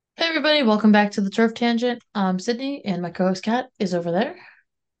everybody, welcome back to the Turf Tangent. I'm Sydney, and my co-host Kat is over there,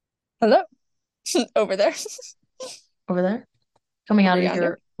 Hello, over there, over there, coming over out of yonder.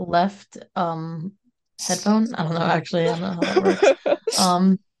 your left headphone. I don't know, actually, I don't know how that works.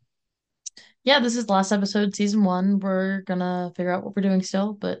 Um, yeah, this is the last episode, season one. We're gonna figure out what we're doing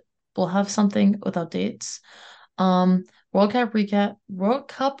still, but we'll have something with updates. Um, World Cup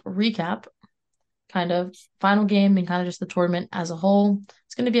recap, kind of final game and kind of just the tournament as a whole.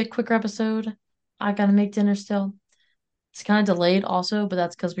 It's gonna be a quicker episode. I gotta make dinner still. It's kind of delayed also, but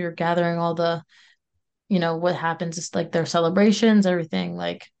that's because we were gathering all the, what happens is like their celebrations, everything,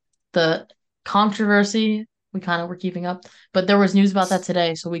 like the controversy, we kind of were keeping up. But there was news about that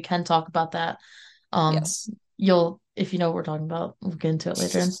today, so we can talk about that. Um, Yes. if you know what we're talking about, we'll get into it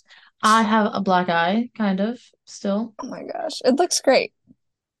later. I have a black eye, kind of, still. Oh my gosh, it looks great.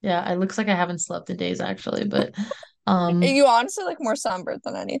 Yeah, it looks like I haven't slept in days actually, but um, You honestly look more sunburned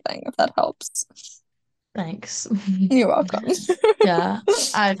than anything, if that helps. thanks. You're welcome. Yeah,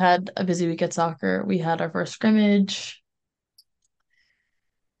 I've had a busy week at soccer. We had our first scrimmage.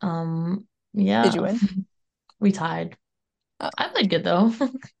 Did you Yeah, win? we tied. Oh, I played good though.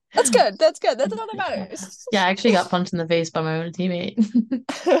 that's good. That's good. That's all that matters. Yeah, I actually got punched in the face by my own teammate.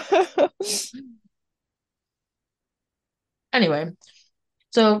 Anyway,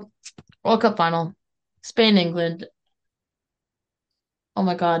 so World Cup final, Spain, England. Oh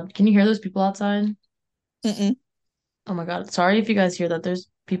my God, can you hear those people outside? Mm-mm. Oh my God, sorry if you guys hear that. There's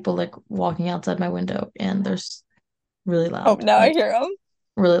people like walking outside my window and there's really Oh, loud, now I like hear them.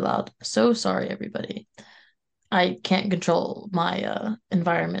 really loud. So sorry, everybody. I can't control my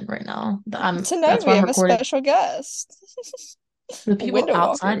environment right now. Tonight That's we why I'm have a recording special guest. the people Window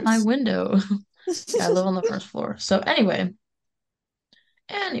outside my walkers. window. Yeah, I live on the first floor. So anyway,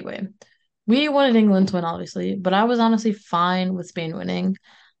 we wanted England to win, obviously, but I was honestly fine with Spain winning.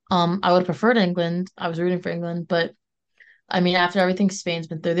 I would have preferred England. I was rooting for England, but I mean, after everything Spain's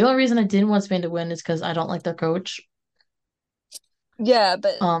been through, the only reason I didn't want Spain to win is because I don't like their coach. Yeah,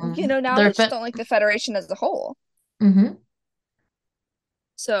 but now Their they just fit. don't like the Federation as a whole. Hmm.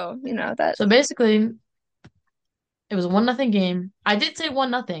 So, that. So basically, it was a 1-0 game. I did say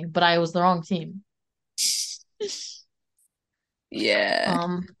 1-0, but I was the wrong team. Yeah.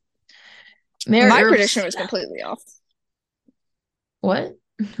 Um, Mayor My prediction Earps, was completely off. what?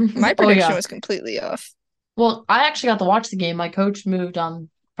 My Oh prediction yeah. was completely off. Well, I actually got to watch the game. My coach moved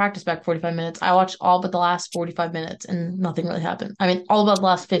practice back 45 minutes. I watched all but the last 45 minutes and nothing really happened. I mean, all about the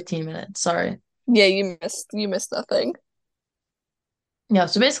last 15 minutes. Sorry. Yeah, you missed nothing. Yeah,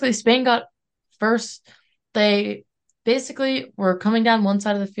 so basically Spain got first. They basically were coming down one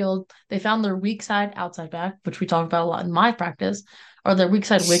side of the field. They found their weak side outside back, which we talked about a lot in my practice, or their weak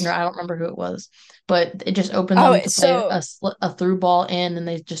side winger. I don't remember who it was, but it just opened Oh, them to play so a through ball in, and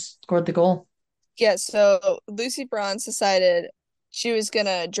they just scored the goal. yeah, so Lucy Bronze decided she was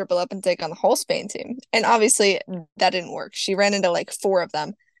gonna dribble up and take on the whole Spain team. And obviously that didn't work. She ran into like four of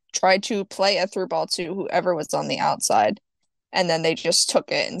them, tried to play a through ball to whoever was on the outside, and then they just took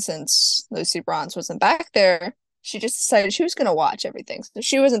it. And since Lucy Bronze wasn't back there, she just decided she was gonna watch everything. So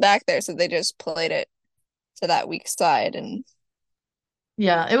she wasn't back there, so they just played it to that weak side, and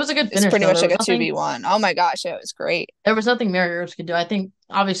Yeah, it was a good it's finish pretty though. much like a 2v1. Oh my gosh, it was great. There was nothing Mary Earps could do. I think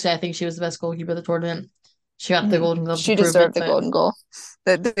she was the best goalkeeper of the tournament. She got the Hmm. Golden Glove to She prove it, deserved the but golden goal,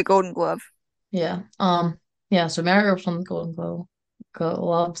 the golden glove. yeah. Yeah, so Mary Earps won the Golden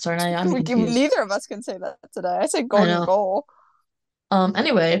Glove. Sorry, now I'm confused. Neither of us can say that today. I said I golden know. goal.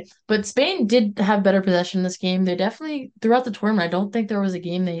 Anyway, but Spain did have better possession in this game. They definitely throughout the tournament, I don't think there was a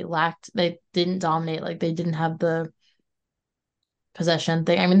game they lacked. They didn't dominate, like they didn't have the possession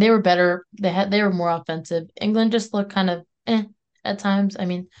thing. I mean, they were better. They were more offensive. England just looked kind of at times. I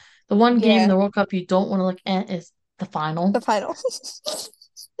mean, the one game in Yeah, the World Cup you don't want to look is the final. the final.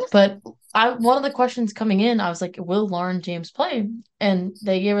 But I one of the questions coming in, I was like, will Lauren James play? And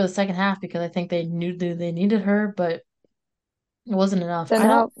they gave her the second half because I think they knew they needed her, but it wasn't enough. Then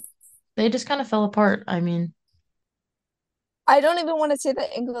how? They just kind of fell apart. I mean, I don't even want to say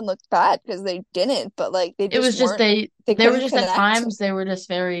that England looked bad because they didn't, but like they it just was just weren't. They they were couldn't just at connect. times they were just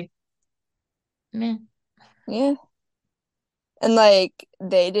very meh. Yeah, and like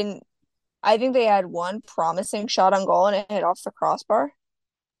they didn't. I think they had one promising shot on goal and it hit off the crossbar.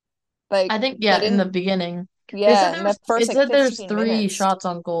 Like I think they yeah, in the didn't. beginning. Yeah, in the first It like said there's 15 three minutes. shots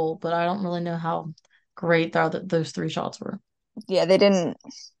on goal, but I don't really know how great those three shots were. Yeah, they didn't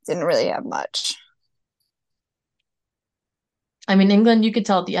really have much. I mean, England, you could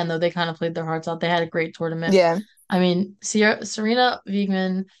tell at the end though, they kind of played their hearts out. They had a great tournament. Yeah, I mean, Serena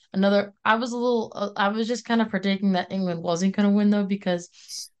Wiegman, I was just kind of predicting that England wasn't going to win though because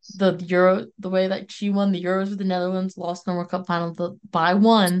the way that she won the Euros with the Netherlands, lost in the World Cup final by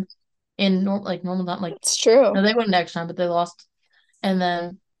one in normal time. Like It's true. no, they won next time, but they lost, and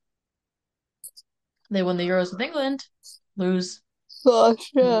then they won the Euros with England, lose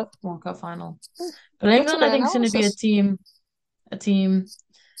Gosh, in the yeah. World Cup final. But That's a England, I good think, is going to be analysis. a team.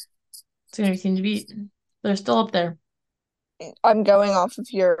 It's going to be a team to beat. They're still up there. I'm going off of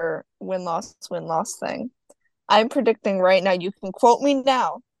your win loss thing. I'm predicting right now. You can quote me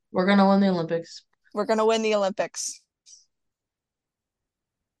now. We're going to win the Olympics. We're gonna win the Olympics.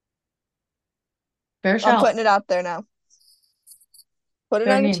 Fair I'm shout. putting it out there now. Put it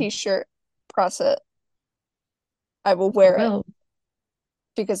Fair on a game. t-shirt. Press it. I will I wear it will.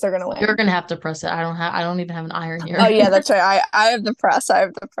 because they're gonna You're win. gonna have to press it. I don't even have an iron Oh here. yeah, that's right. I have the press. I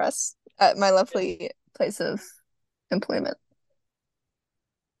have the press at my lovely place of employment.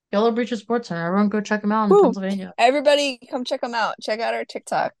 Yellow Breacher Sports Center. Everyone go check them out in Woo! Pennsylvania. Everybody come check them out. Check out our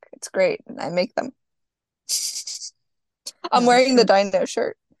TikTok. It's great. I make them. I'm Yeah, that's wearing the true. Dino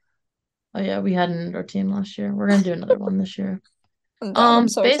shirt. Oh yeah, we had an indoor team last year. We're gonna do another one this year. I'm down. I'm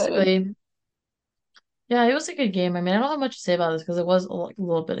so excited. Basically, yeah, it was a good game. I mean, I don't have much to say about this because it was like a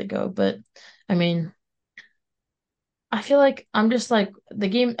little bit ago, but I mean, I feel like I'm just like the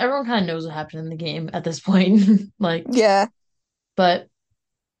game, everyone kind of knows what happened in the game at this point. Like, Yeah. but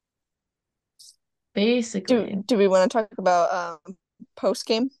Do basically, do we want to talk about post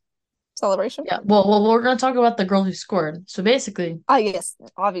game celebration? yeah, we're gonna talk about the girl who scored. So basically, Ah, yes,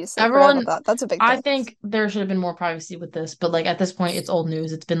 obviously. Forgot about everyone, that. That's a big I thing. think there should have been more privacy with this, but like at this point, it's old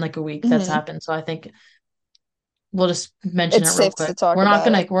news. It's been like a week that's Hmm. happened. So I think we'll just mention It's it real safe to quick. talk about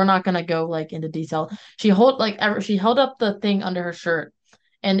it. We're not gonna go like into detail. She held up the thing under her shirt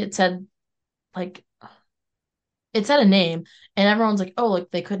and like it said a name and everyone's like, oh,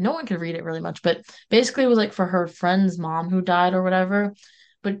 like they could no one could read it really much, but basically it was like for her friend's mom who died or whatever.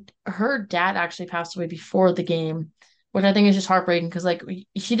 But her dad actually passed away before the game, which I think is just heartbreaking because like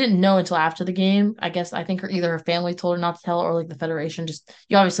she didn't know until after the game. I guess I think either her family told her not to tell or like the federation just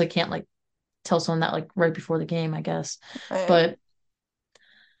you obviously can't like tell someone that like right before the game, I guess. Right. But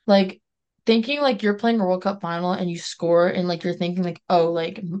like thinking like you're playing a World Cup final and you score and like you're thinking like, oh,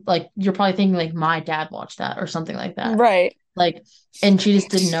 like you're probably thinking like my dad watched that or something like that. Right. Like and she just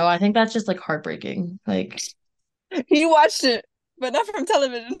didn't know. I think that's just like heartbreaking. Like, You watched it, but not from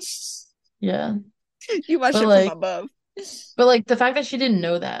television. yeah. You watched But it from like above. the fact that she didn't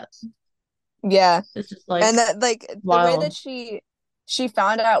know that Yeah. is just And like that like the way that wild. she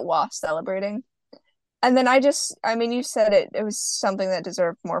found out while celebrating. And then I mean, you said it was something that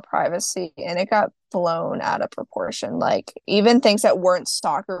deserved more privacy and it got blown out of proportion. Like even things that weren't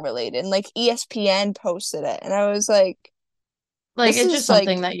soccer related, and like ESPN posted it. And I was like, Like this it's just is like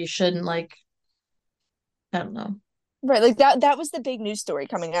something that you shouldn't like I don't know. right, like that was the big news story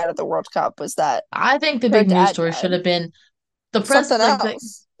coming out of the World Cup was that I think the her big news dad story should died. have been Something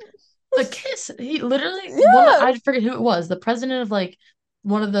else. the kiss. He literally one Yeah. I forget who it was. The president of like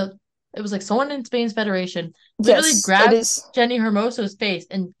one of the it was like someone in Spain's federation literally Yes, it grabbed is. Jenny Hermoso's face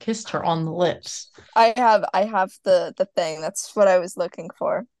and kissed her on the lips. I have the thing. That's what I was looking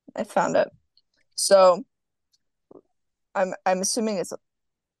for. I found it. So I'm assuming it's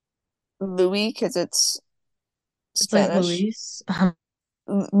Louis because it's It's like Spanish. Luis.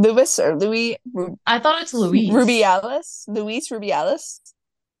 Louis or Louis I thought it's Luis. Rubiales, Luis Rubiales,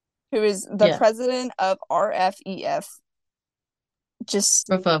 who is the Yeah, president of RFEF. Just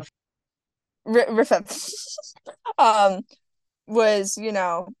Rafa. um was,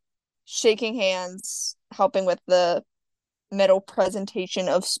 shaking hands, helping with the medal presentation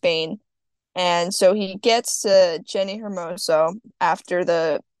of Spain. And so he gets to Jenny Hermoso after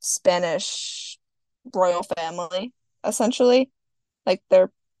the Spanish royal family, essentially, like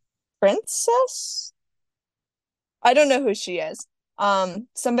their princess. I don't know who she is.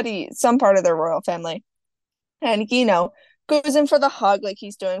 Some part of their royal family, and goes in for the hug like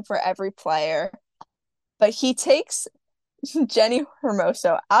he's doing for every player. But he takes Jenny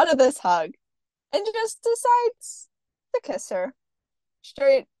Hermoso out of this hug and just decides to kiss her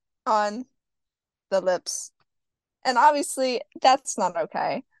straight on the lips. And obviously, that's not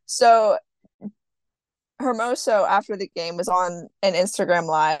okay. So Hermoso, after the game, was on an Instagram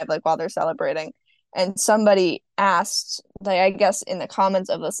live, like while they're celebrating, and somebody asked, like I guess in the comments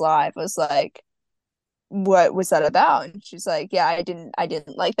of this live, was like, "What was that about?" And she's like, "Yeah, I didn't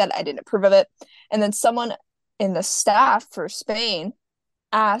like that. I didn't approve of it." And then someone in the staff for Spain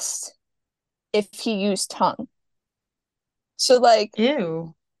asked if he used tongue. So like,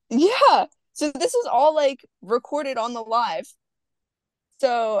 Ew. yeah. So this is all like recorded on the live.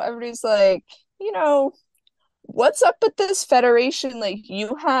 So everybody's like, you know, what's up with this federation? Like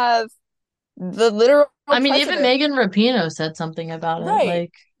you have the literal I mean, even president, Megan Rapinoe said something about it. right?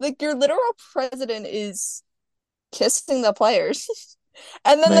 Like, Like your literal president is kissing the players.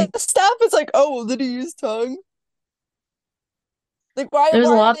 And then the like staff is like, "Oh, well, did he use tongue? Like, why? there's a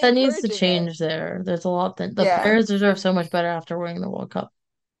Why are lot they that needs to encouraging it?" change there. There's a lot that the Yeah, players deserve so much better after winning the World Cup.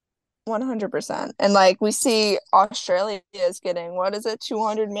 100%. And like we see Australia is getting, what is it,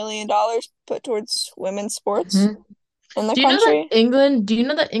 $200 million put towards women's sports Hmm. in the country. Do you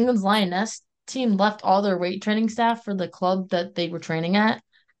know that England's Lioness team left all their weight training staff for the club that they were training at?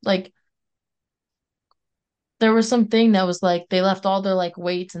 Like, there was something that was like they left all their like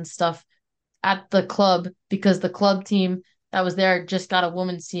weights and stuff at the club because the club team that was there just got a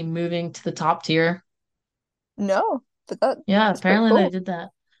women's team moving to the top tier. No, but Yeah, that's pretty apparently they cool. did that.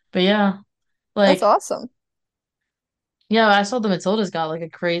 But yeah, That's like, awesome. yeah, I saw the Matildas got like a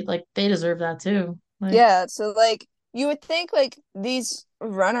crate, like they deserve that too. Like, Yeah, so like you would think like these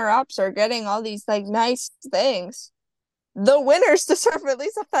runner-ups are getting all these like nice things. The winners deserve at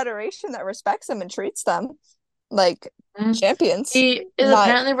least a federation that respects them and treats them like mm. champions. He is Not,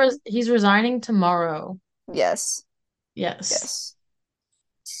 apparently he's resigning tomorrow. yes, Yes. yes.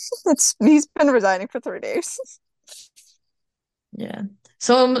 He's been resigning for 3 days. Yeah.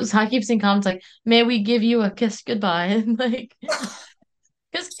 So I keep seeing comments like, "May we give you a kiss goodbye?" Like,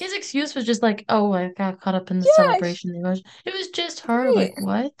 because his excuse was just like, "Oh, I got caught up in the Yeah, celebration." It was just her. right. Like,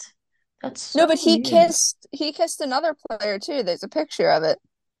 what? That's No, so but he weird. kissed he kissed another player too. There's a picture of it.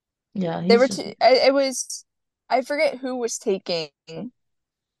 Yeah, They he's were just it was, I forget who was taking a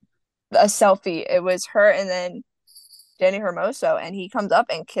selfie. It was her and then Jenny Hermoso, and he comes up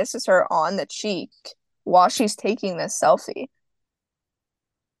and kisses her on the cheek while she's taking this selfie.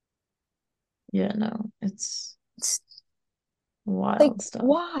 yeah, no, it's It's like, wild stuff.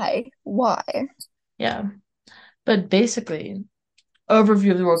 why? Why? Yeah. But basically,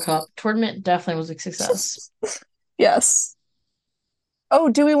 overview of the World Cup tournament definitely was a success. Yes. Oh,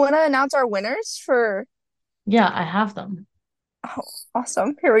 do we want to announce our winners for? Yeah, I have them. Oh,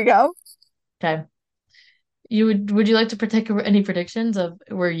 awesome. Here we go. Okay. Would you like to take any predictions of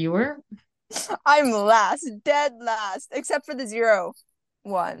where you were? I'm last, dead last, except for the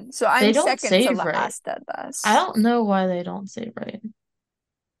 0-1. So They I'm don't second to save right. last, dead I last. don't know why they don't save right.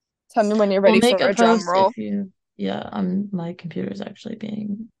 Tell me when you're We'll ready for make a a drum post roll. if you, yeah, my computer's actually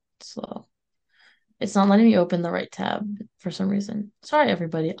being slow. It's not letting me open the right tab for some reason. Sorry,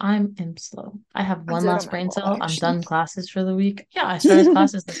 everybody. I'm slow. I have I'll one do it on last my brain wall, cell. I'm actually. done classes for the week. Yeah, I started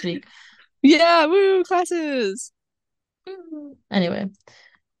classes this week. Yeah, woo, classes. Anyway,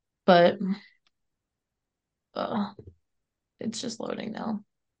 but uh, it's just loading now.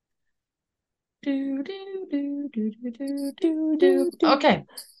 Do, do, do, do, do, do, do, Do, do, do. do. Okay,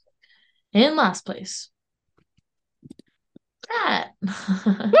 in last place, Cat.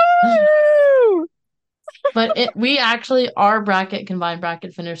 Woo! But we actually our bracket combined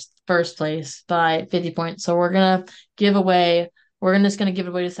bracket finished first place by 50 points. So we're just gonna give it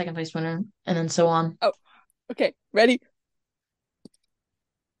away to second place winner and then so on. Oh, okay. Ready?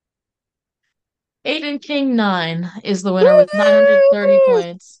 Aiden King 9 is the winner with 930 Woo!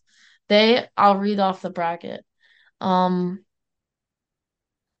 points. I'll read off the bracket. Um,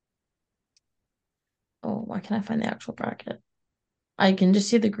 oh, why can't I find the actual bracket? I can just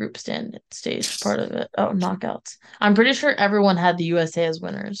see the group stage part of it. Oh, knockouts. I'm pretty sure everyone had the USA as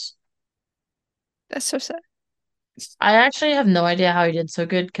winners. That's so sad. I actually have no idea how he did so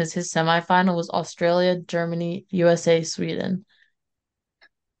good because his semifinal was Australia, Germany, USA, Sweden.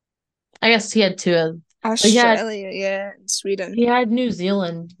 I guess he had but Australia, yeah, and Sweden. he had New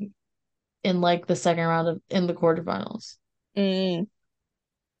Zealand in like the second round of in the quarterfinals. Mm.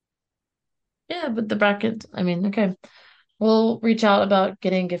 Yeah, but the bracket, I mean, okay. We'll reach out about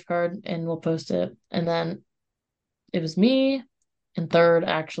getting a gift card and we'll post it. And then it was me in third,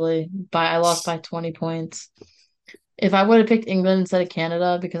 actually. I lost by 20 points. If I would have picked England instead of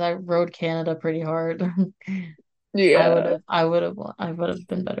Canada, because I rode Canada pretty hard, Yeah. I would have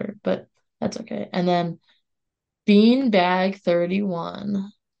been better, but that's okay. And then Beanbag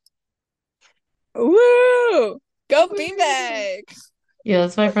 31. Woo! Go Woo! beanbag. Yeah,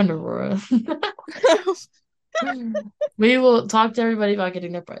 that's my friend Aurora. We will talk to everybody about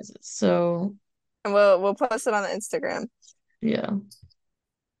getting their prizes. So, And we'll post it on the Instagram. yeah.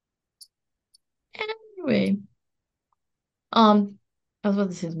 Anyway, I was about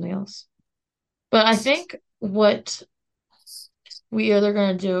to say something else. But I think what we either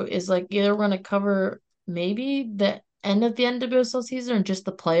gonna do is like either we're gonna cover maybe the end of the NWSL season or just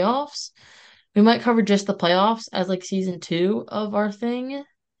the playoffs. We might cover just the playoffs as like season two of our thing.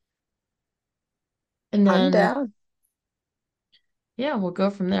 And I'm then, down. yeah, we'll go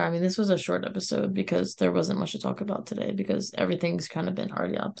from there. I mean, this was a short episode because there wasn't much to talk about today because everything's kind of been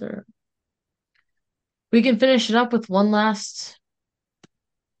already out there. We can finish it up with one last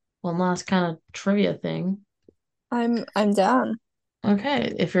kind of trivia thing. I'm down.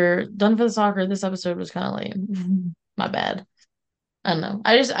 Okay, if you're done for the soccer, this episode was kind of lame. My bad. I don't know.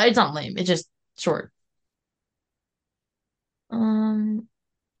 It's not lame. It's just short. Um,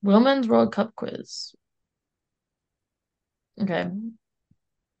 Women's World Cup quiz. Okay,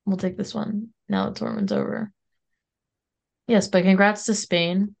 we'll take this one. Now the tournament's over. Yes, but congrats to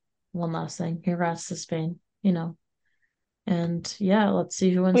Spain. One last thing. Congrats to Spain, you know. And yeah, let's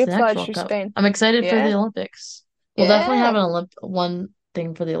see who wins We the next applaud World you, Cup. Spain. I'm excited for the Yeah. Olympics. We'll definitely have Yeah. one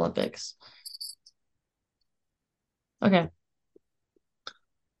thing for the Olympics. Okay.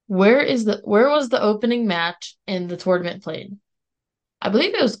 Where was the opening match in the tournament played? I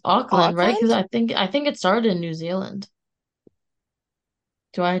believe it was Auckland, right? Because Auckland? I think it started in New Zealand.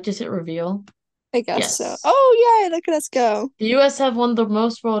 Do I just hit reveal? I guess so. Yes. Oh, yeah, look at us go. The US have won the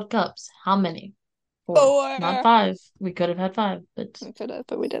most World Cups. How many? Four. Not Four. five. We could have had five, but We could have,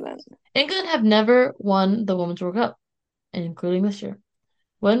 but we didn't. England have never won the Women's World Cup, including this year.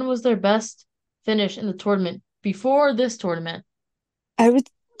 When was their best finish in the tournament before this tournament? I would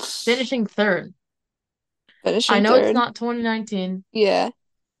Finishing third. I finishing know it's third. not 2019. Yeah.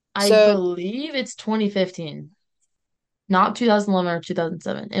 I So believe it's 2015, not 2011 or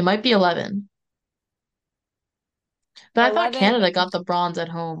 2007. It might be 11. But I thought 11, Canada got the bronze at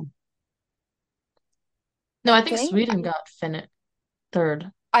home. No, I I think think. Sweden got finished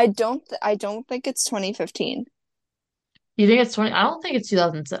third. I don't think it's 2015. You think it's 20? I don't think it's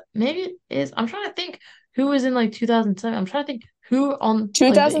 2007. Maybe it is. I'm trying to think who was in like 2007. I'm trying to think who on like the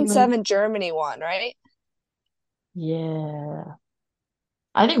England. 2007 Germany won, right? Yeah.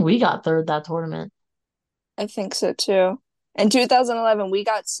 I think we got third that tournament. I think so too. In 2011, we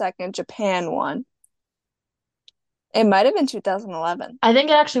got second. Japan won. It might have been 2011. I think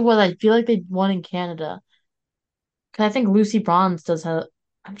it actually was. I feel like they won in Canada. Because I think Lucy Bronze does have.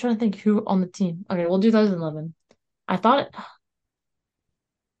 I'm trying to think who on the team. Okay, we'll do 2011. I thought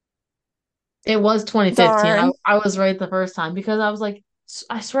it was 2015. I, Darn. I was right the first time because I was like,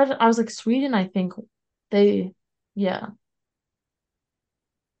 I swear I was like, Sweden, I think they, yeah,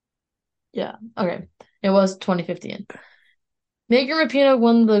 yeah. Okay. It was 2015. Megan Rapinoe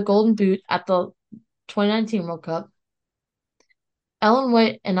won the Golden Boot at the 2019 World Cup. Ellen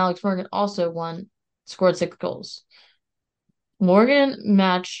White and Alex Morgan also scored 6 goals. Morgan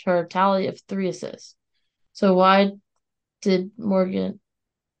matched her tally of 3 assists. So why did Morgan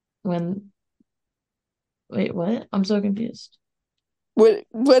win? Wait, what? I'm so confused. What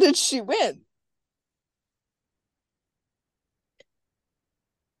did she win?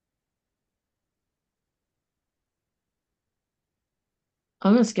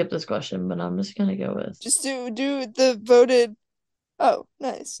 I'm gonna skip this question, but I'm just gonna go with, Just do the voted. Oh,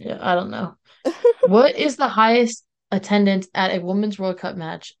 nice. yeah, I don't know. What is the highest attendance at a Women's World Cup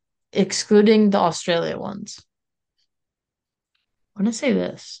match, excluding the Australia ones? I want to say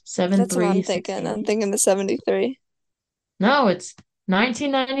this. Seven That's what three I'm thinking. I'm 68. thinking the 73. No, it's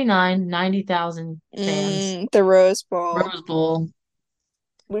 1999, 90,000 fans. The Rose Bowl. Rose Bowl.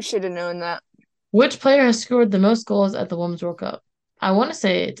 We should have known that. Which player has scored the most goals at the Women's World Cup? I want to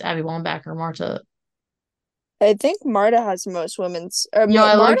say it's Abby Wambach or Marta. I think Marta has most women's, or Yo,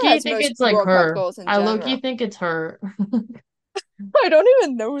 I Marta low-key has think most it's like World Cup her. goals in I low-key general. think it's her. I don't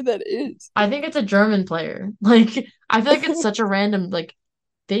even know who that is. I think it's a German player. Like, I feel like it's such a random like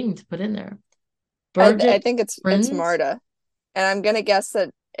thing to put in there. I Birgit think it's Prinz, Marta, and I'm gonna guess that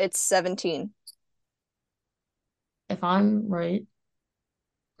it's 17. if I'm right.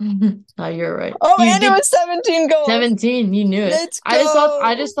 No, you're right. Oh, You and it did was 17 goals. 17. You knew it. Let's I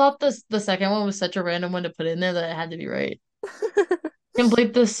go. just thought the second one was such a random one to put in there that it had to be right.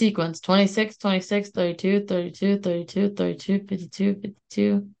 Complete this sequence. 26, 26, 32, 32, 32, 32, 52,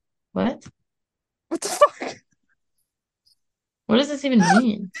 52. What? What the fuck? What does this even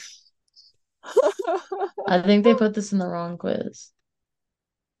mean? I think they put this in the wrong quiz.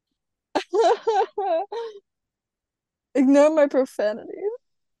 Ignore my profanity.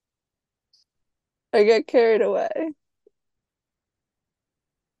 I get carried away. I'm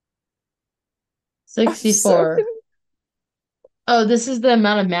so 64. Oh, this is the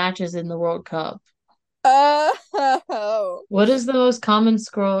amount of matches in the World Cup. Oh. What is the most common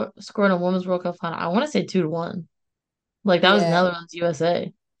score in a women's World Cup final? I want to say 2-1. Like that was Yeah. Netherlands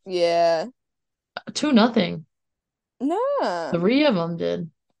USA. Yeah. 2-0. Nah. 3 of them did.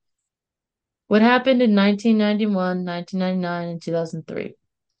 What happened in 1991, 1999, and 2003?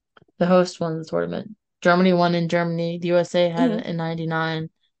 The host won the tournament. Germany won in Germany. The USA had Hmm. it in 99.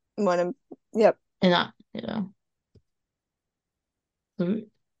 Yep. And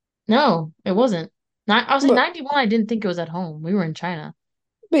no, it wasn't. Not, I was like But 91. I didn't think it was at home. We were in China.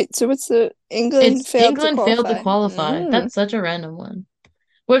 wait, so what's the England It's failed to England failed to qualify? qualify. Mm. That's such a random one.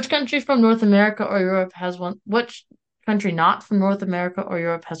 Which country from North America or Europe has won? Which country not from North America or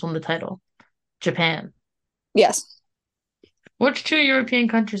Europe has won the title? Japan. Yes. Which two European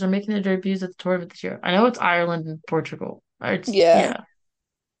countries are making their debuts at the tournament this year? I know it's Ireland and Portugal. It's Yeah. yeah,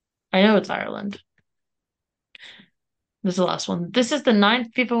 I know it's Ireland. This is the last one. This is the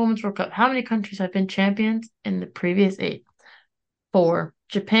ninth FIFA Women's World Cup. How many countries have been champions in the previous eight? Four.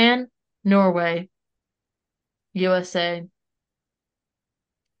 Japan, Norway, USA,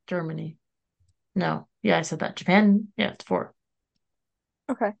 Germany. No. Yeah, I said that. Japan, yeah, it's four.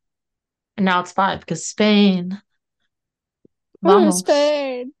 Okay. And now it's five because Spain. Ooh, Vamos.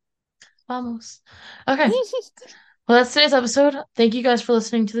 Spain. Vamos. Okay. Well, that's today's episode. Thank you guys for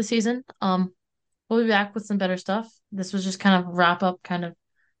listening to the season. We'll be back with some better stuff. This was just kind of wrap up kind of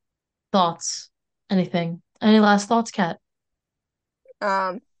thoughts. Anything. Any last thoughts, Kat?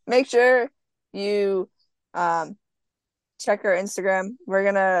 Make sure you um check our Instagram. We're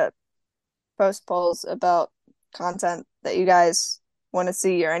gonna post polls about content that you guys want to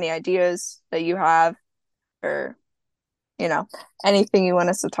see or any ideas that you have or you know anything you want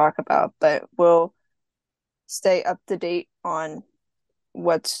us to talk about. But we'll stay up to date on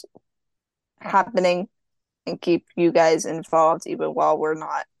what's happening and keep you guys involved even while we're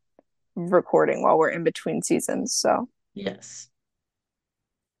not recording, while we're in between seasons. So, Yes.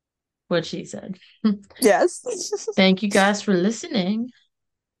 What she said. yes. Thank you guys for listening.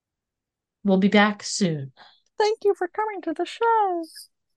 We'll be back soon. Thank you for coming to the show.